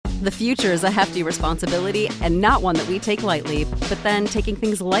The future is a hefty responsibility and not one that we take lightly, but then taking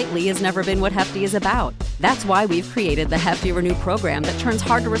things lightly has never been what Hefty is about. That's why we've created the Hefty Renew program that turns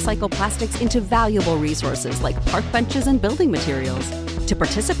hard-to-recycle plastics into valuable resources like park benches and building materials. To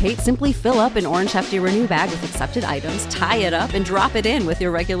participate, simply fill up an orange Hefty Renew bag with accepted items, tie it up, and drop it in with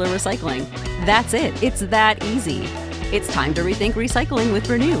your regular recycling. That's it. It's that easy. It's time to rethink recycling with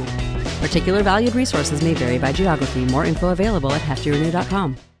Renew. Particular valued resources may vary by geography. More info available at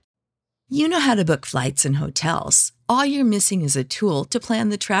heftyrenew.com. You know how to book flights and hotels. All you're missing is a tool to plan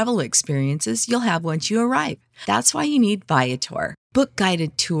the travel experiences you'll have once you arrive. That's why you need Viator. Book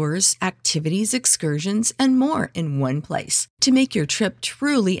guided tours, activities, excursions, and more in one place to make your trip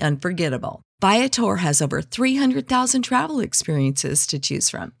truly unforgettable. Viator has over 300,000 travel experiences to choose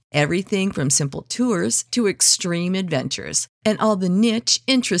from. Everything from simple tours to extreme adventures and all the niche,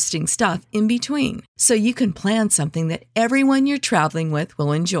 interesting stuff in between. So you can plan something that everyone you're traveling with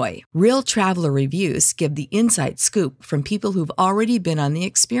will enjoy. Real traveler reviews give the inside scoop from people who've already been on the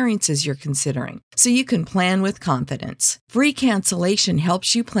experiences you're considering. So you can plan with confidence. Free cancellation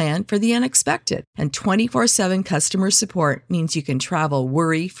helps you plan for the unexpected. And 24/7 customer support means you can travel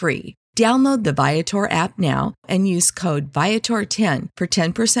worry-free. Download the Viator app now and use code Viator10 for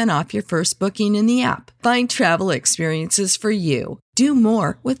 10% off your first booking in the app. Find travel experiences for you. Do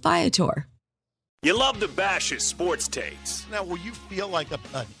more with Viator. You love to bash his sports takes. Now, will you feel like an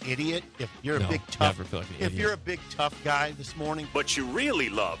idiot if you're a big tough? Never feel like an if idiot. you're a big tough guy this morning? But you really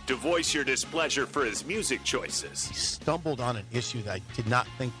love to voice your displeasure for his music He choices. stumbled on an issue that I did not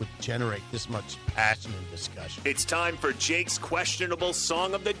think would generate this much passion and discussion. It's time for Jake's questionable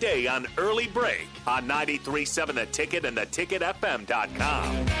song of the day on Early Break on 93.7 The Ticket and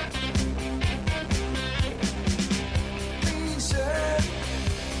theticketfm.com.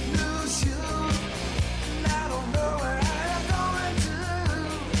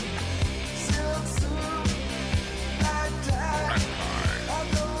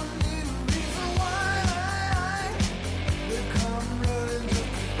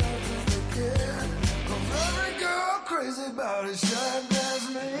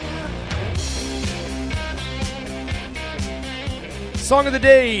 Song of the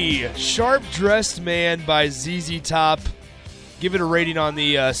day, Sharp Dressed Man by ZZ Top. Give it a rating on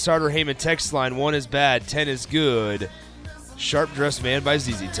the Starter Heyman text line. 1 is bad, 10 is good. Sharp Dressed Man by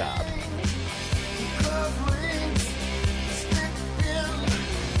ZZ Top.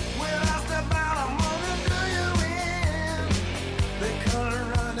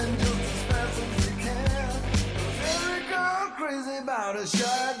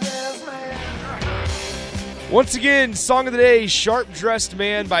 Once again, Song of the Day, Sharp Dressed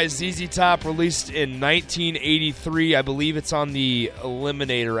Man by ZZ Top, released in 1983. I believe it's on the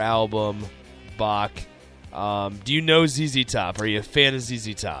Eliminator album, Bach. Do you know ZZ Top? Are you a fan of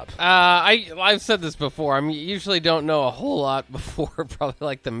ZZ Top? I've said this before. I usually don't know a whole lot before probably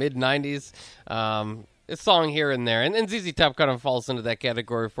like the mid-'90s. A song here and there, and ZZ Top kind of falls into that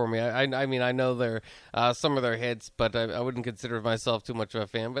category for me. I mean, I know their some of their hits, but I wouldn't consider myself too much of a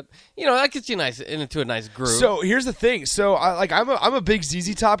fan. But you know, that gets you into a nice groove. So here's the thing. So I'm a big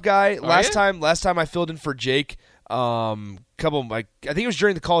ZZ Top guy. Last time I filled in for Jake. I think it was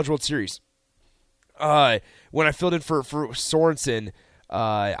during the College World Series. When I filled in for Sorensen.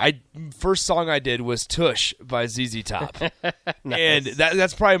 First song I did was Tush by ZZ Top. Nice. And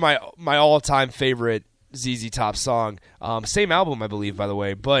that's probably my all-time favorite ZZ Top song. Same album, I believe, by the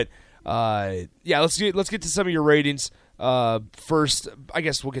way. But yeah, let's get to some of your ratings. First, I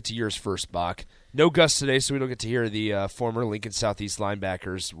guess we'll get to yours first, Bach. No Gus today, so we don't get to hear the former Lincoln Southeast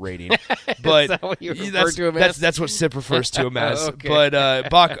linebackers rating. But Is that what you refer to him as? that's what Sip refers to him as. Okay. But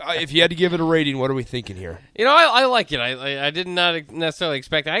Bach, if you had to give it a rating, what are we thinking here? You know, I like it. I did not necessarily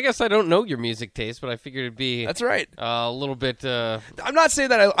expect it. I guess I don't know your music taste, but I figured it'd be That's right. a little bit. I'm not saying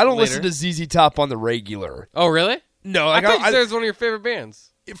that I don't later. listen to ZZ Top on the regular. Oh, really? No, I thought you said it was one of your favorite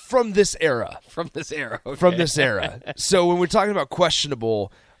bands from this era. from this era. Okay. From this era. So when we're talking about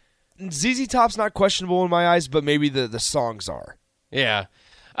questionable, ZZ Top's not questionable in my eyes, but maybe the songs are. Yeah.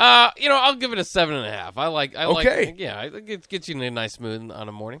 You know, I'll give it a 7.5. I like. Yeah, it gets you in a nice mood on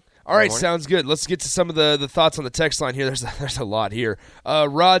a morning. All right, sounds good. Let's get to some of the thoughts on the text line here. There's a lot here.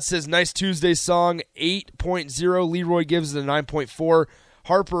 Rod says, nice Tuesday song, 8.0. Leroy gives it a 9.4.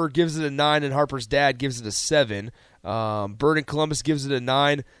 Harper gives it a 9, and Harper's dad gives it a 7. Bird in Columbus gives it a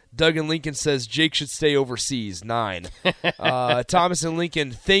 9. Doug in Lincoln says Jake should stay overseas, 9. Thomas in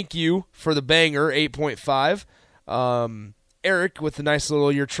Lincoln, thank you for the banger, 8.5. Eric with the nice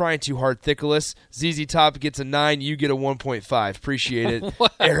little, you're trying too hard, Thickless. ZZ Top gets a 9, you get a 1.5. Appreciate it,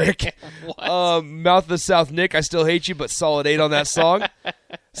 Eric. What? Mouth of the South Nick, I still hate you, but solid 8 on that song.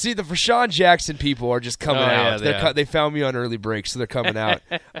 See, the Rashawn Jackson people are just coming out. Yeah, they found me on early break, so they're coming out.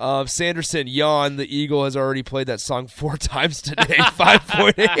 Sanderson, Yawn, the Eagle, has already played that song 4 times today,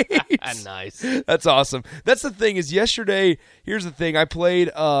 5.8. Nice. That's awesome. That's the thing is yesterday, here's the thing, I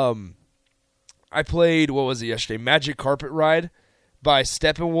played, what was it yesterday? Magic Carpet Ride by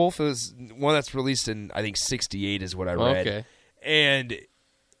Steppenwolf. It was one that's released in, I think, 68 is what I read. Okay. And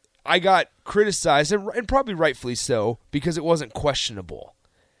I got criticized, and probably rightfully so, because it wasn't questionable.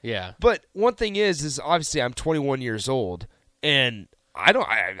 Yeah. But one thing is obviously I'm 21 years old, and I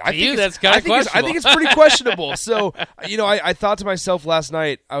think that's kind of questionable. I think it's pretty questionable. So, I thought to myself last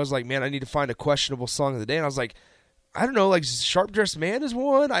night, I was like, man, I need to find a questionable song of the day. And I was like, I don't know, like Sharp Dressed Man is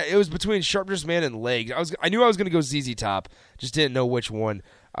one. It was between Sharp Dressed Man and Legs. I knew I was going to go ZZ Top, just didn't know which one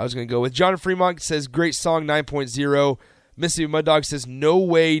I was going to go with. John Fremont says, great song, 9.0. Mississippi Mud Dog says, no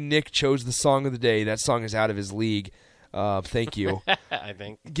way Nick chose the song of the day. That song is out of his league. Thank you. I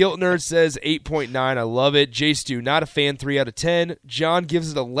think. Guilt Nerd says 8.9. I love it. J Stu, not a fan, 3 out of 10. John gives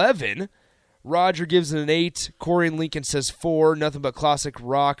it 11. Roger gives it an 8. Corey and Lincoln says 4. Nothing but classic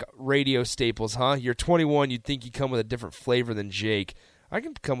rock radio staples, huh? You're 21. You'd think you come with a different flavor than Jake. I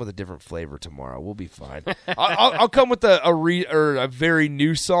can come with a different flavor tomorrow. We'll be fine. I'll come with a very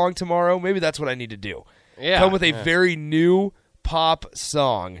new song tomorrow. Maybe that's what I need to do. Yeah. Come with a very new pop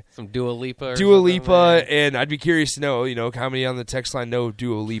song. Some Dua Lipa. Dua Lipa, and I'd be curious to know, how many on the text line know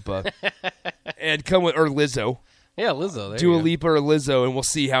Dua Lipa. And come with, or Lizzo. Yeah, Lizzo. Dua Lipa or Lizzo, and we'll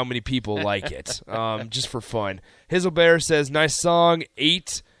see how many people like it, just for fun. Hizzlebear says, nice song,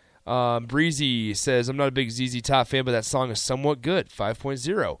 8. Breezy says, I'm not a big ZZ Top fan, but that song is somewhat good,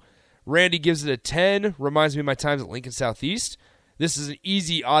 5.0. Randy gives it a 10. Reminds me of my times at Lincoln Southeast. This is an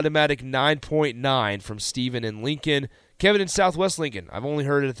easy automatic 9.9 from Steven in Lincoln. Kevin in Southwest Lincoln. I've only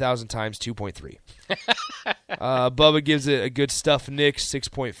heard it 1,000 times, 2.3. Bubba gives it a good stuff, Nick,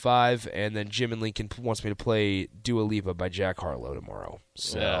 6.5. And then Jim in Lincoln wants me to play Dua Lipa by Jack Harlow tomorrow.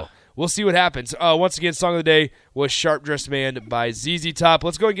 So we'll see what happens. Once again, song of the day was Sharp Dressed Man by ZZ Top.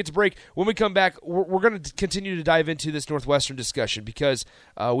 Let's go and get to break. When we come back, we're going to continue to dive into this Northwestern discussion because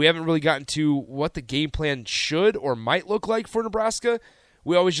we haven't really gotten to what the game plan should or might look like for Nebraska.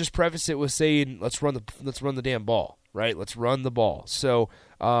 We always just preface it with saying, let's run the damn ball. Right, let's run the ball. So,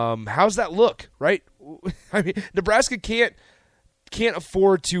 how's that look? Right, I mean, Nebraska can't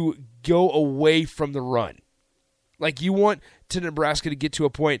afford to go away from the run. Like you want Nebraska to get to a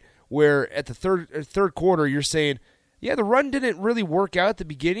point where at the third quarter you're saying, yeah, the run didn't really work out at the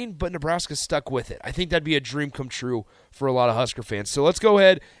beginning, but Nebraska stuck with it. I think that'd be a dream come true for a lot of Husker fans. So let's go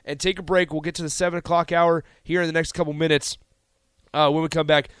ahead and take a break. We'll get to the 7 o'clock hour here in the next couple minutes. When we come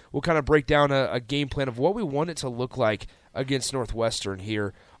back, we'll kind of break down a game plan of what we want it to look like against Northwestern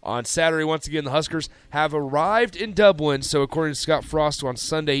here on Saturday. Once again, the Huskers have arrived in Dublin. So according to Scott Frost on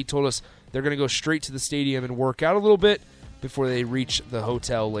Sunday, he told us they're going to go straight to the stadium and work out a little bit before they reach the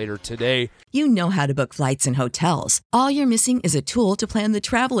hotel later today. You know how to book flights and hotels. All you're missing is a tool to plan the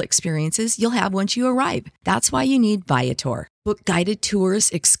travel experiences you'll have once you arrive. That's why you need Viator. Book guided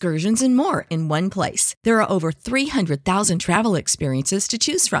tours, excursions, and more in one place. There are over 300,000 travel experiences to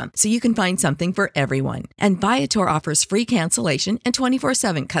choose from, so you can find something for everyone. And Viator offers free cancellation and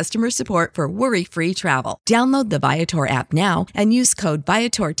 24/7 customer support for worry-free travel. Download the Viator app now and use code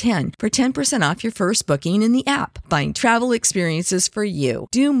Viator10 for 10% off your first booking in the app. Find travel experiences for you.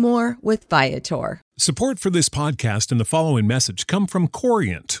 Do more with Viator. Support for this podcast and the following message come from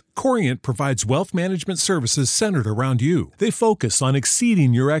Corient. Corient provides wealth management services centered around you. They focus on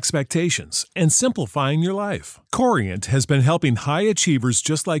exceeding your expectations and simplifying your life. Corient has been helping high achievers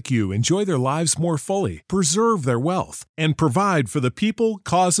just like you enjoy their lives more fully, preserve their wealth, and provide for the people,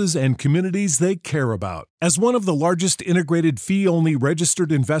 causes, and communities they care about. As one of the largest integrated fee-only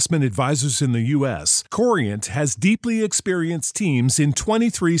registered investment advisors in the U.S., Corient has deeply experienced teams in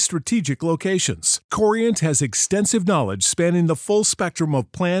 23 strategic locations. Corient has extensive knowledge spanning the full spectrum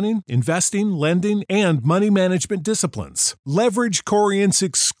of planning, investing, lending, and money management disciplines. Leverage Corient's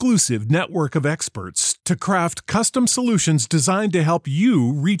exclusive network of experts to craft custom solutions designed to help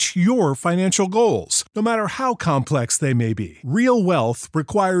you reach your financial goals, no matter how complex they may be. Real wealth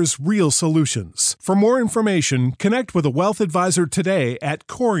requires real solutions. For more information, connect with a wealth advisor today at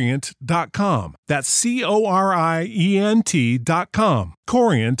Corient.com. That's Corient.com.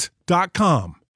 Corient.com.